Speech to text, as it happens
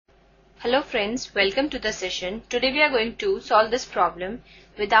Hello friends, welcome to the session. Today we are going to solve this problem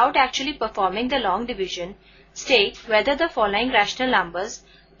without actually performing the long division. State whether the following rational numbers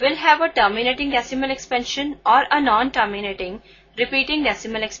will have a terminating decimal expansion or a non-terminating repeating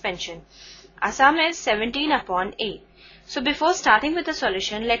decimal expansion. Our sum is 17 upon 8. So before starting with the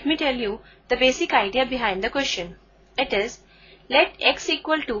solution, let me tell you the basic idea behind the question. It is, let x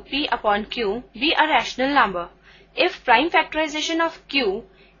equal to p upon q be a rational number. If prime factorization of q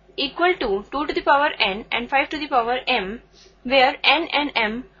equal to 2 to the power n and 5 to the power m, where n and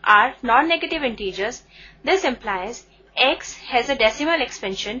m are non-negative integers, this implies x has a decimal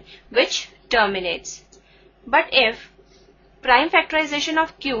expansion which terminates. But if prime factorization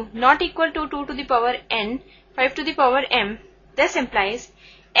of q not equal to 2 to the power n, 5 to the power m, this implies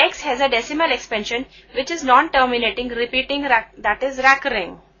x has a decimal expansion which is non-terminating, repeating, that is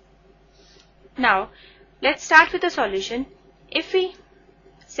recurring. Now, let's start with the solution. If we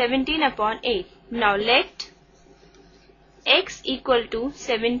 17 upon 8. Now let x equal to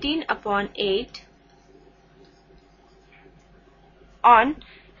 17 upon 8 on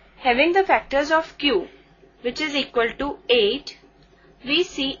having the factors of q which is equal to 8, we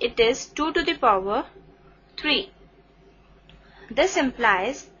see it is 2 to the power 3. This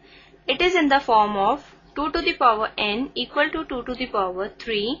implies it is in the form of 2 to the power n equal to 2 to the power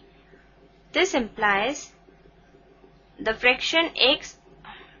 3. This implies the fraction x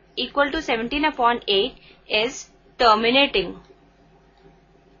equal to 17 upon 8 is terminating.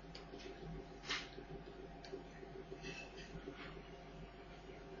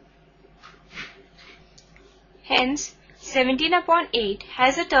 Hence, 17 upon 8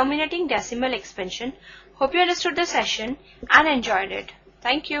 has a terminating decimal expansion. Hope you understood the session and enjoyed it.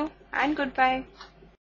 Thank you and goodbye.